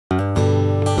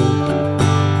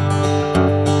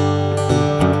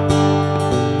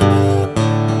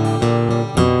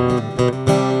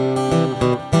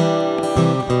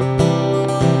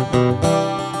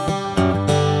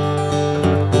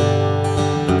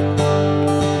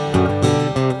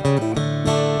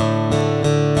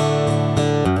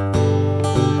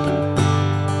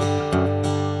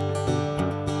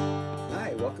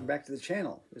Back to the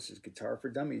channel. This is Guitar for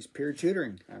Dummies, peer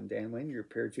tutoring. I'm Dan Wayne, your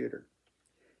peer tutor.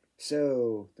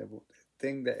 So the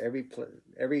thing that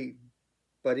every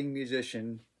budding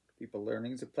musician, people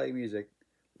learning to play music,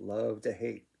 love to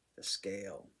hate, the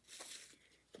scale.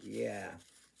 Yeah,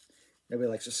 nobody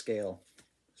likes a scale,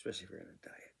 especially if you're on a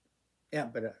diet. Yeah,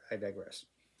 but I digress.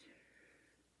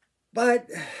 But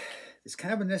it's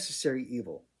kind of a necessary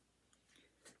evil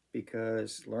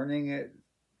because learning it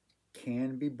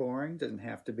can be boring, doesn't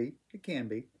have to be, it can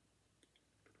be.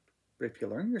 But if you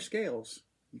learn your scales,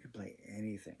 you can play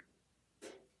anything.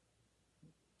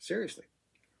 Seriously.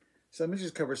 So let me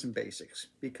just cover some basics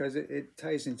because it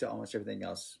ties into almost everything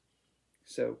else.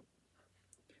 So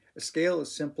a scale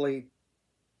is simply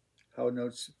how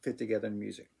notes fit together in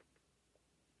music.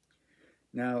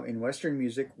 Now in Western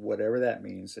music, whatever that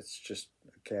means, it's just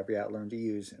a caveat learned to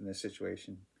use in this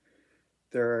situation.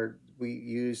 We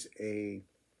use a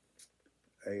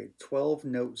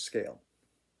 12-note scale.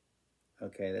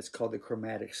 Okay, that's called the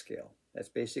chromatic scale. That's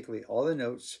basically all the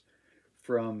notes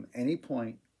from any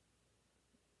point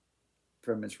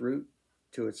from its root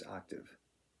to its octave.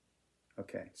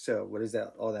 Okay, so what does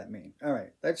all that mean? All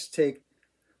right, let's take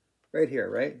right here,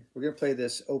 right? We're going to play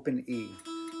this open E.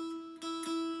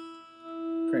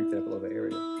 Crank that up a little bit, here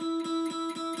we go.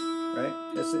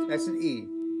 Right? That's an E,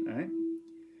 all right?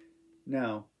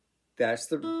 Now, that's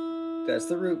the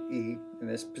root E in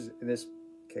this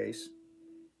case,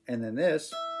 and then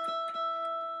this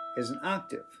is an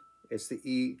octave. It's the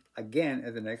E again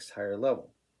at the next higher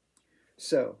level.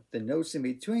 So the notes in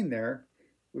between there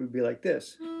would be like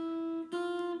this.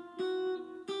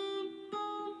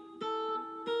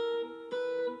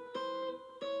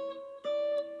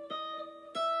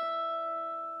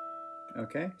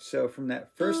 Okay, so from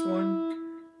that first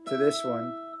one to this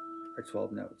one are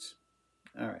 12 notes.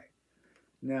 All right.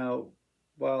 Now,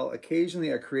 while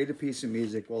occasionally a creative piece of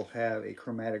music will have a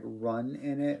chromatic run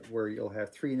in it, where you'll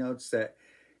have 3 notes that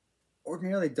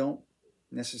ordinarily don't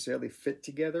necessarily fit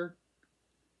together,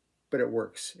 but it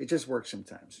works. It just works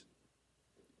sometimes.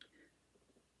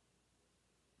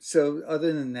 So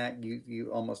other than that,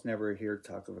 you almost never hear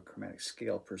talk of a chromatic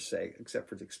scale per se, except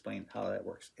for to explain how that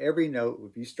works. Every note,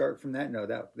 if you start from that note,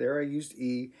 there I used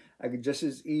E, I could just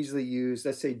as easily use,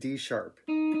 let's say D sharp,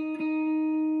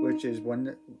 which is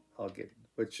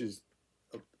which is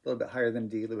a little bit higher than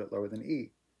D, a little bit lower than E.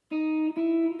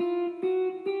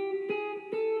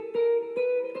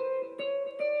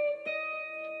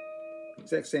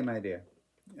 Exact same idea.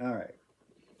 All right.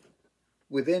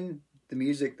 Within the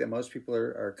music that most people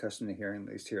are accustomed to hearing,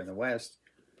 at least here in the West,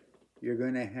 you're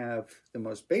going to have the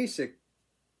most basic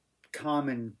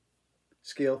common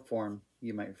scale form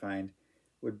you might find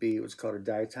would be what's called a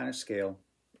diatonic scale.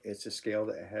 It's a scale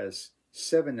that has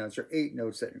 7 notes or 8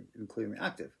 notes that include the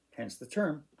octave, hence the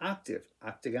term octave.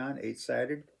 Octagon,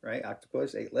 8-sided, right?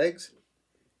 Octopus, 8 legs.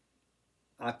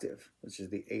 Octave, which is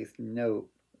the 8th note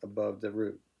above the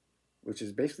root, which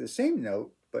is basically the same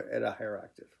note, but at a higher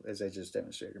octave, as I just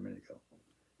demonstrated a minute ago.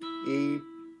 E,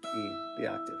 the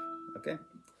octave, okay?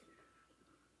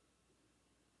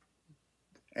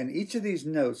 And each of these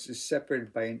notes is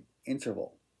separated by an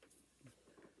interval.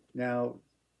 Now,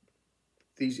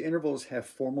 these intervals have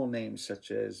formal names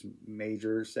such as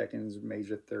major seconds,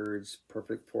 major thirds,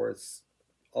 perfect fourths,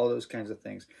 all those kinds of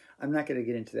things. I'm not going to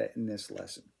get into that in this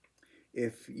lesson.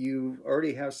 If you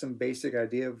already have some basic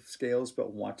idea of scales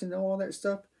but want to know all that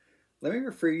stuff, let me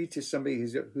refer you to somebody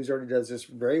who's already does this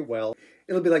very well.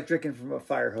 It'll be like drinking from a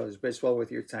fire hose, but it's well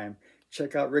worth your time.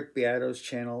 Check out Rick Beato's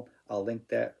channel. I'll link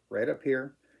that right up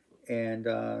here. And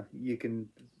you can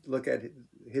look at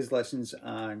his lessons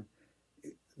on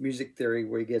music theory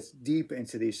where he gets deep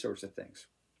into these sorts of things.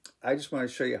 I just want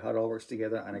to show you how it all works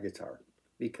together on a guitar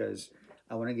because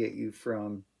I want to get you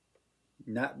from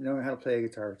not knowing how to play a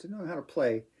guitar to knowing how to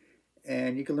play,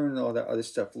 and you can learn all that other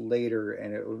stuff later,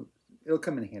 and it'll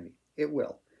come in handy. It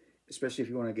will, especially if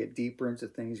you want to get deeper into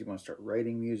things. You want to start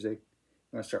writing music.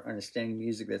 You want to start understanding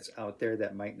music that's out there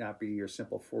that might not be your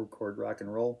simple 4-chord rock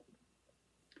and roll.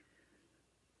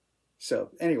 So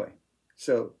anyway,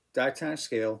 so diatonic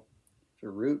scale, the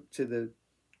root to the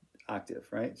octave,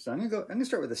 right? So I'm gonna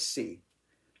start with a C.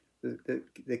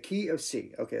 The key of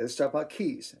C. Okay, let's talk about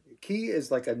keys. Key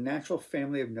is like a natural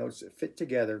family of notes that fit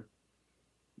together,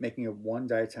 making a one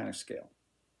diatonic scale.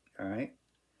 All right.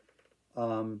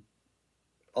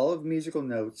 All of musical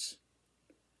notes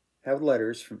have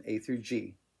letters from A through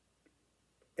G.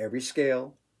 Every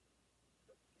scale,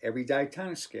 every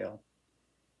diatonic scale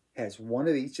has one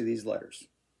of each of these letters.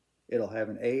 It'll have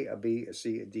an A, a B, a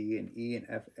C, a D, an E, an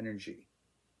F, and a G.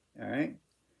 All right.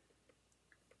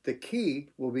 The key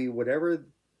will be whatever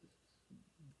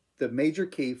the major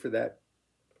key for that,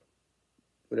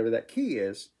 whatever that key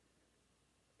is,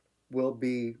 will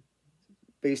be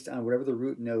based on whatever the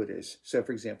root note is. So,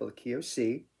 for example, the key of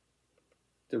C,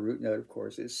 the root note, of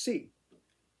course, is C.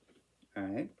 All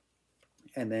right.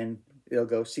 And then it'll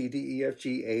go C, D, E, F,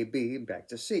 G, A, B, and back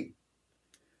to C.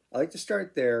 I like to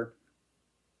start there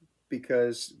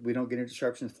because we don't get into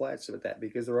sharps and flats with that,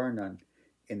 because there are none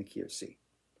in the key of C.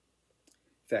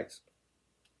 In fact,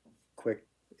 quick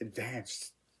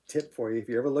advanced tip for you: if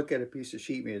you ever look at a piece of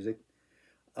sheet music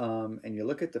and you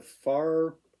look at the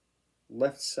far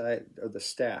left side of the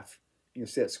staff, you'll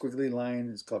see that squiggly line.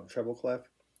 It's called treble clef.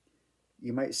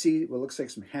 You might see what looks like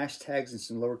some hashtags and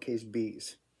some lowercase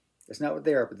b's. It's not what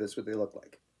they are, but that's what they look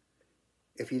like.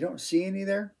 If you don't see any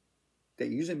there, that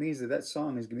usually means that that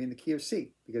song is going to be in the key of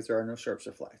C, because there are no sharps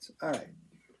or flats. All right.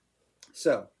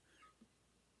 So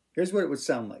here's what it would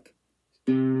sound like.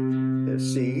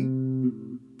 There's C,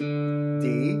 D,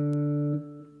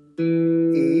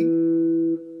 E,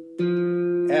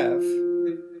 F,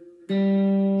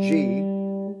 G,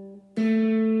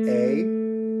 A,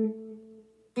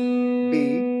 B,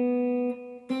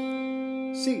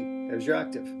 C. There's your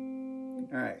octave.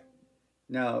 All right.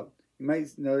 Now, you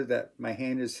might notice that my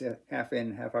hand is half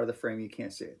in, half out of the frame. You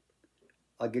can't see it.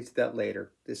 I'll get to that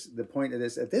later. The point of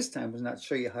this at this time was not to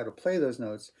show you how to play those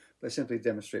notes, but simply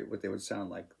demonstrate what they would sound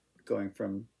like going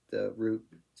from the root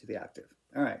to the octave.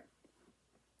 All right.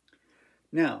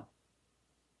 Now,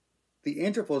 the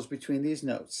intervals between these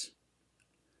notes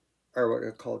are what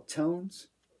are called tones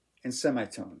and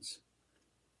semitones.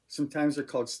 Sometimes they're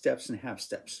called steps and half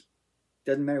steps.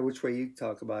 Doesn't matter which way you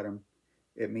talk about them,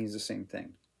 it means the same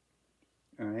thing.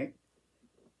 All right.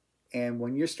 And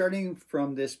when you're starting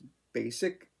from this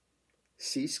basic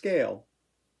C scale,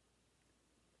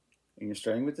 and you're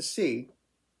starting with the C,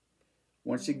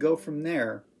 once you go from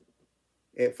there,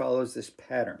 it follows this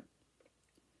pattern.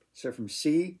 So from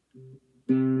C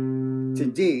to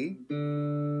D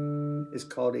is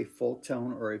called a full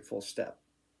tone or a full step.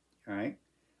 All right.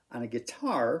 On a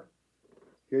guitar,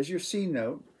 here's your C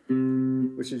note,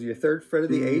 which is your third fret of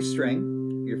the A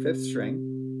string, your fifth string.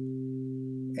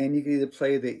 And you can either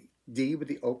play the D with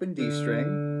the open D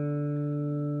string.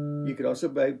 You could also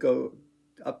go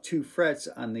up 2 frets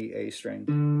on the A string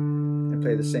and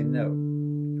play the same note.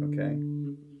 Okay?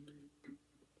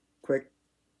 Quick,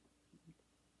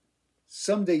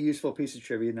 someday useful piece of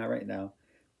trivia, not right now,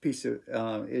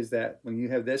 is that when you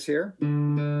have this here,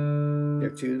 you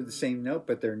have 2 of the same note,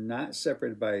 but they're not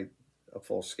separated by a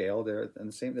full scale. They're on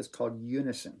the same. That's called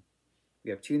unison.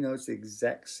 You have 2 notes the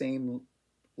exact same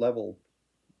level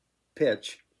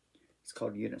pitch. It's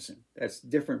called unison. That's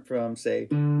different from, say,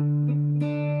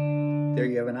 there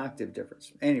you have an octave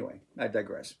difference. Anyway, I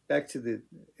digress. Back to the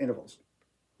intervals.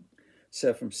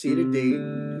 So from C to D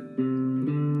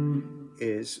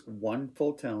is 1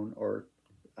 full tone, or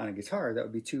on a guitar, that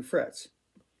would be 2 frets.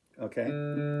 Okay?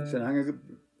 So now I'm going to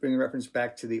bring the reference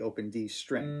back to the open D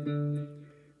string.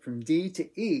 From D to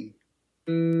E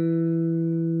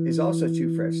is also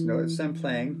 2 frets. Notice I'm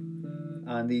playing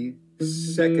on the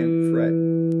 2nd fret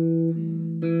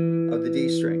of the D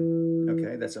string.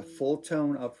 Okay, that's a full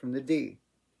tone up from the D.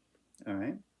 All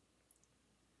right.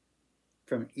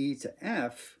 From E to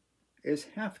F is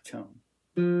half tone,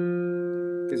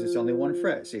 because it's only 1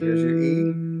 fret. So here's your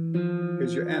E,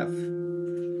 here's your F.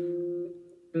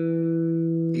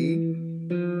 E,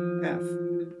 F,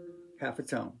 half a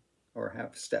tone, or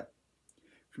half a step.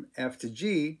 From F to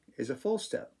G is a full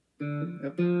step.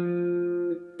 Yep.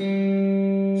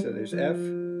 So there's F,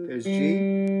 there's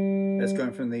G. That's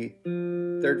going from the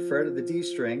 3rd fret of the D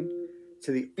string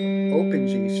to the open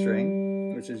G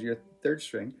string, which is your 3rd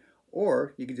string.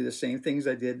 Or you can do the same things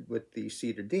I did with the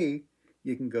C to D.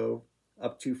 You can go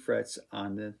up 2 frets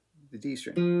on the D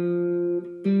string.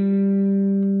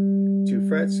 2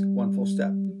 frets, 1 full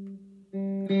step.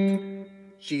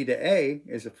 G to A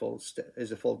is a full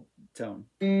tone.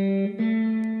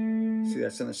 See,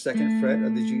 that's on the 2nd fret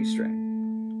of the G string.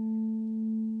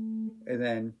 And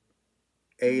then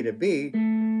A to B,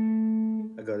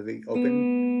 I go to the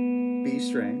open B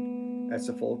string. That's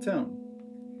a full tone.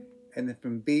 And then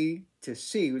from B to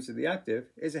C, which is the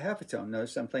octave, is a half a tone.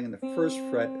 Notice I'm playing in the 1st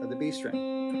fret of the B string.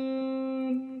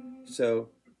 So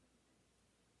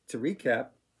to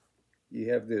recap,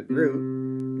 you have the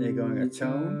root, then you're going a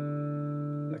tone,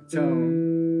 a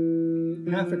tone,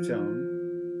 half a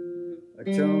tone, a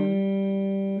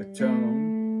tone, a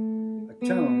tone, a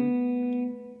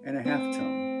tone, and a half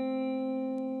tone.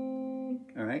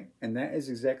 All right, and that is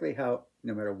exactly how,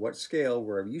 no matter what scale,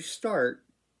 wherever you start,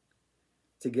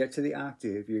 to get to the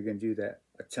octave, you're going to do that.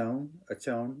 A tone,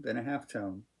 then a half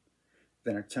tone,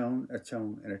 then a tone, and a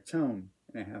tone,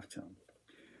 and a half tone.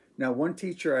 Now, one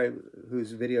teacher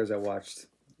whose videos I watched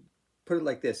put it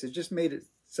like this. It just made it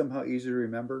somehow easier to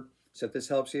remember. So if this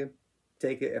helps you,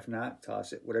 take it. If not,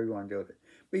 toss it, whatever you want to do with it.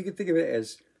 But you can think of it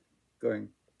as going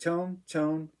tone,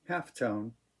 tone, half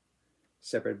tone,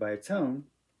 separated by a tone,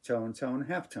 tone, tone,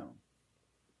 half tone.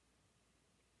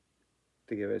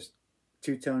 Think of it as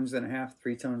 2 tones and a half,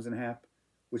 3 tones and a half,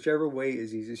 whichever way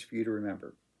is easiest for you to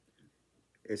remember.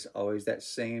 It's always that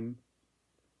same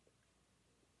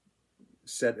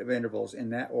set of intervals in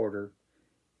that order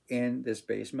in this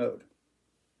bass mode.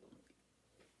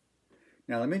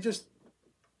 Now let me just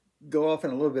go off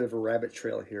on a little bit of a rabbit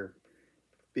trail here,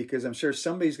 because I'm sure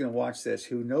somebody's going to watch this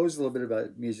who knows a little bit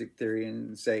about music theory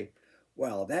and say,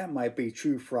 well, that might be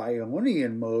true for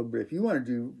Ionian mode, but if you want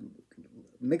to do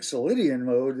Mixolydian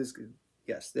mode,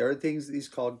 yes, there are these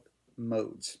called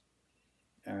modes.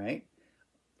 All right.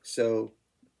 So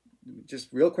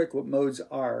just real quick, what modes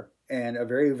are, and a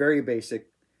very, very basic,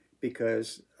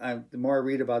 because the more I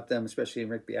read about them, especially in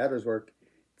Rick Beato's work,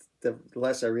 the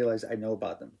less I realize I know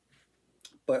about them.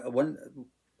 But one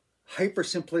hyper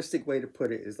simplistic way to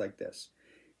put it is like this.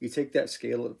 You take that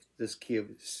scale of this key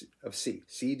of C,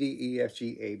 C, D, E, F,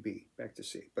 G, A, B, back to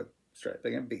C, but start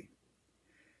again, B.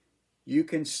 You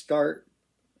can start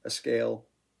a scale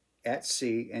at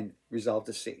C and resolve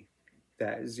to C.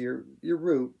 That is your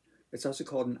root. It's also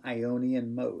called an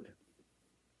Ionian mode.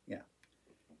 Yeah.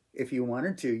 If you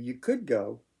wanted to, you could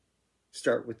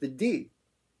start with the D.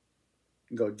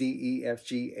 And go D, E, F,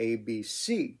 G, A, B,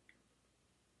 C.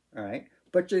 All right.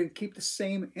 But you keep the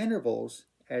same intervals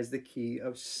as the key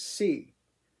of C.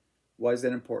 Why is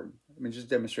that important? Let me just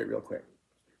demonstrate real quick.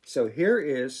 So here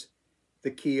is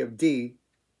the key of D,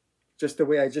 just the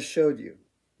way I just showed you.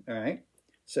 All right.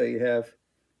 So you have,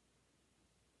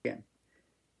 again,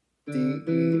 D,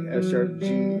 E, F sharp, G,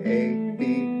 A,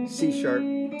 B, C sharp,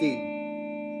 D.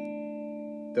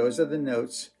 Those are the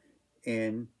notes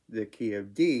in the key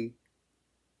of D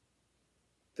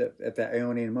at that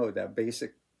Ionian mode, that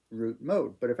basic root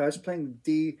mode. But if I was playing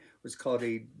D, what's called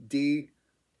a D,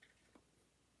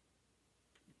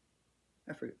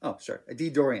 a D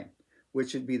Dorian,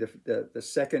 which would be the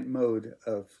second mode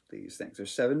of these things.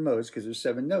 There's 7 modes because there's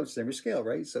 7 notes in every scale,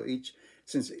 right? So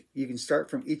since you can start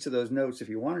from each of those notes if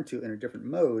you wanted to in a different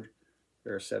mode,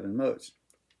 there are 7 modes.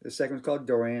 The second is called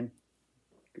Dorian.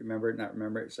 Remember it, not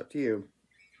remember it, it's up to you.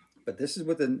 But this is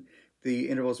what the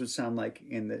intervals would sound like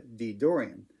in the D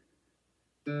Dorian.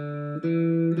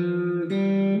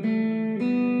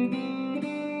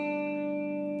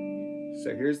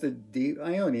 So here's the D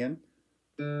Ionian.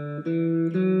 And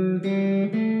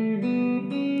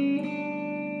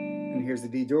here's the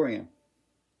D Dorian.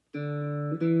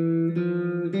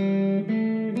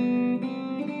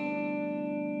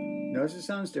 Notice it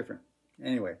sounds different.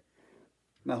 Anyway,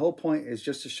 my whole point is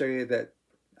just to show you that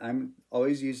I'm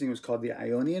always using what's called the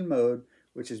Ionian mode,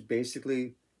 which is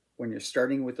basically when you're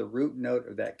starting with the root note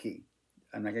of that key.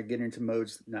 I'm not going to get into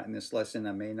modes, not in this lesson.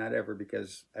 I may not ever,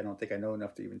 because I don't think I know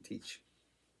enough to even teach,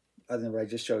 other than what I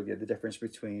just showed you, the difference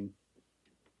between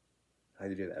how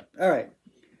to do that. All right.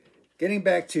 Getting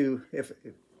back to,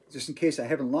 just in case I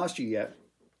haven't lost you yet.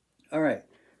 All right.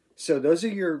 So those are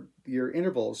your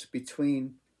intervals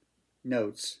between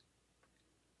notes.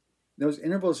 Those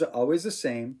intervals are always the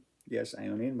same. Yes,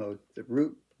 Ionian mode, the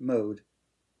root mode,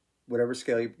 whatever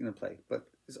scale you're going to play. But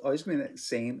it's always going to be that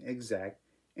same exact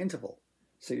interval.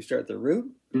 So you start the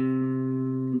root,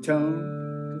 tone,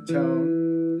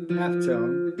 tone, half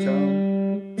tone,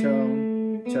 tone,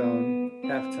 tone, tone,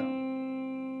 half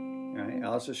tone. All right. I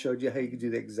also showed you how you could do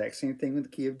the exact same thing with the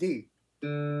key of D.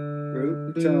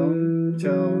 Root, tone,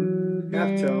 tone,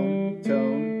 half tone,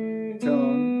 tone,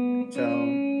 tone,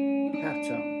 tone, half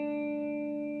tone.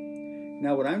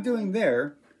 Now what I'm doing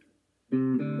there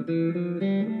and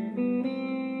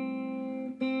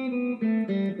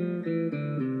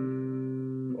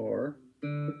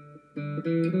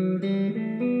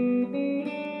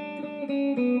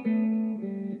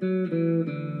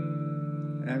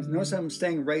notice I'm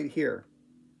staying right here.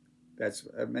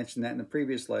 I mentioned that in the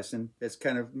previous lesson. It's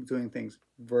kind of doing things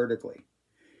vertically.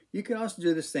 You can also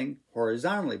do this thing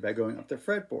horizontally by going up the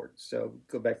fretboard. So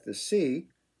go back to the C.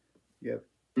 You have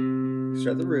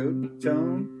start the root,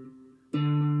 tone,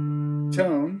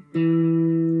 tone,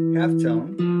 half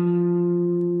tone,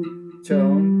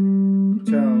 tone,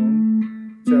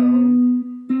 tone,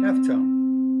 tone, half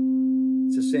tone.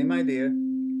 It's the same idea,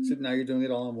 except now you're doing it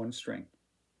all on one string.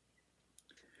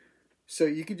 So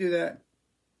you could do that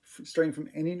starting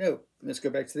from any note. Let's go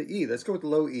back to the E. Let's go with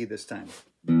low E this time.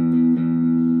 So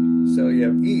you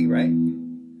have E, right?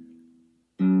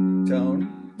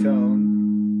 Tone,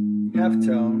 tone, half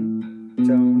tone,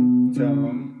 tone,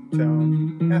 tone,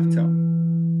 tone, half tone.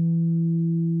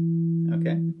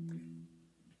 Okay?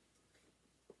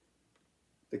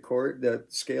 The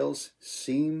scales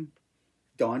seem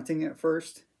daunting at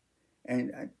first,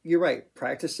 and you're right,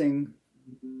 practicing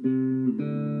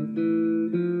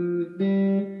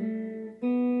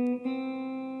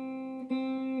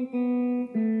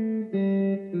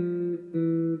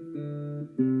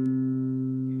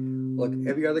look,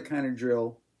 every other kind of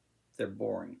drill, they're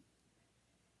boring.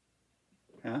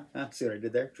 Huh? See what I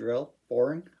did there? Drill?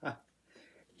 Boring? Huh?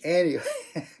 Anyway,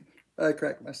 I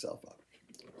cracked myself up.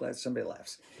 Glad somebody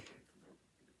laughs.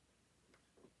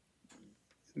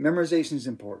 Memorization is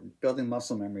important. Building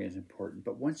muscle memory is important.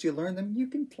 But once you learn them, you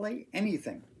can play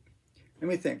anything. Let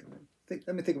me think.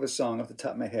 Let me think of a song off the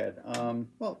top of my head.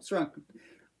 Well, it's around.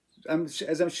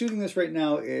 As I'm shooting this right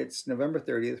now, it's November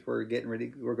 30th. We're getting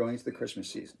ready. We're going into the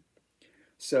Christmas season.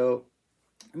 So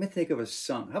let me think of a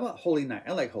song. How about Holy Night?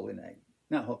 I like Holy Night.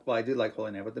 Well, I do like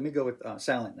Holy Night, but let me go with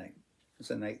Silent Night.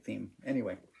 It's a night theme.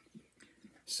 Anyway.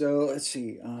 So let's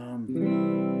see. So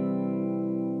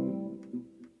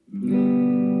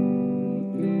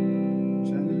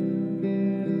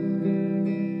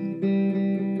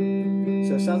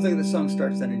it sounds like the song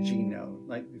starts on a G note.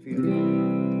 Like if you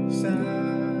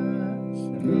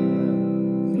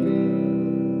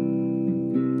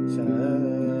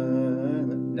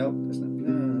nope, that's not.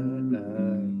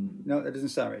 No, that doesn't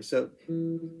sound right. So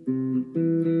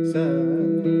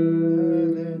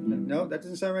no, that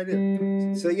doesn't sound right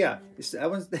either. So yeah, I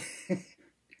was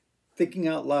thinking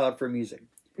out loud for music.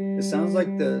 It sounds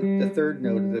like the third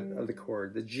note of the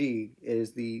chord. The G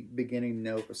is the beginning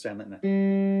note of Silent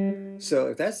Night. So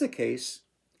if that's the case,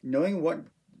 knowing what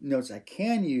notes I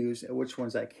can use and which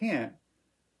ones I can't,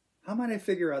 how might I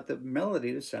figure out the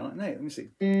melody to Silent Night? Let me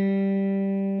see.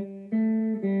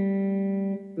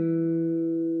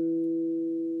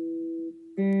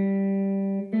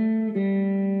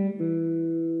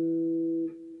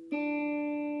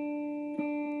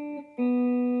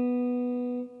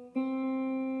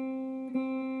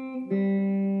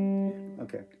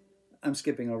 Okay, I'm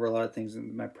skipping over a lot of things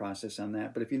in my process on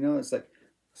that, but if you know, it's like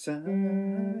Silent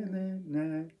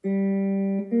Night.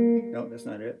 No, that's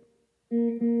not it.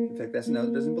 In fact, that's a note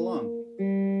that doesn't belong.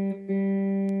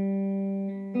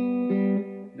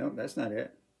 No, that's not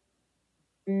it.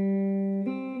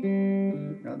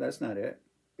 No, that's not it.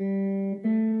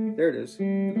 There it is.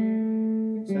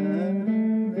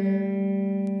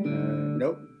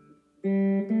 Nope.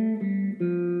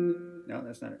 No,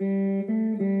 that's not it.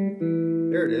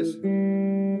 There it is.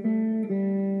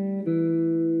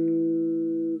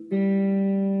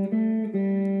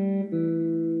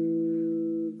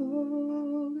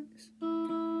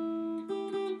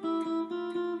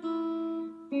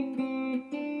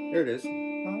 There it is.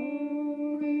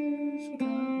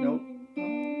 Nope.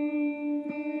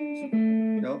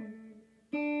 Nope.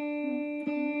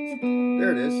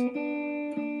 There it is.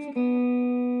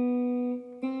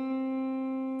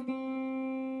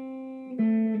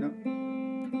 Nope.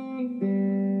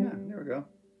 Yeah, there we go.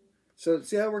 So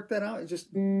see how I worked that out? It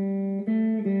just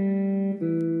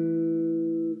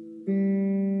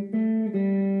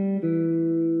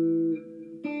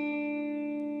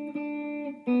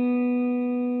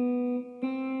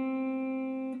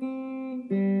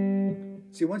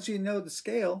see, once you know the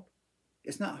scale,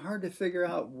 it's not hard to figure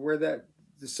out where the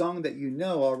song that you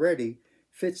know already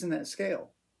fits in that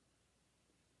scale.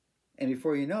 And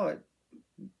before you know it,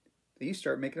 you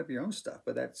start making up your own stuff,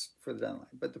 but that's further down the line.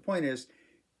 But the point is,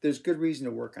 there's good reason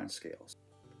to work on scales.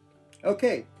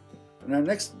 Okay, now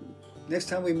next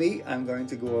time we meet, I'm going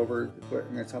to go over, we're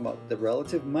going to talk about the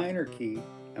relative minor key.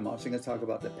 I'm also going to talk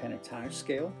about the pentatonic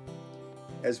scale,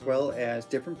 as well as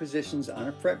different positions on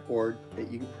a fretboard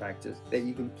that you can practice, that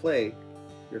you can play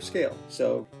your scale.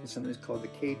 So it's something that's called the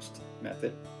caged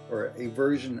method, or a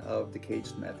version of the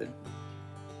caged method,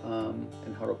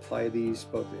 and how to apply these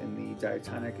both in the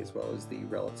diatonic as well as the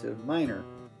relative minor.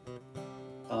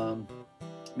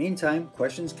 Meantime,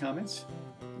 questions, comments,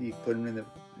 you put them in the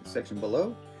section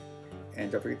below,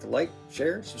 and don't forget to like,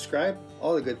 share, subscribe,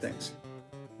 all the good things.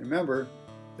 Remember,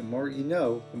 the more you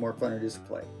know, the more fun it is to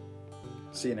play.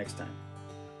 See you next time.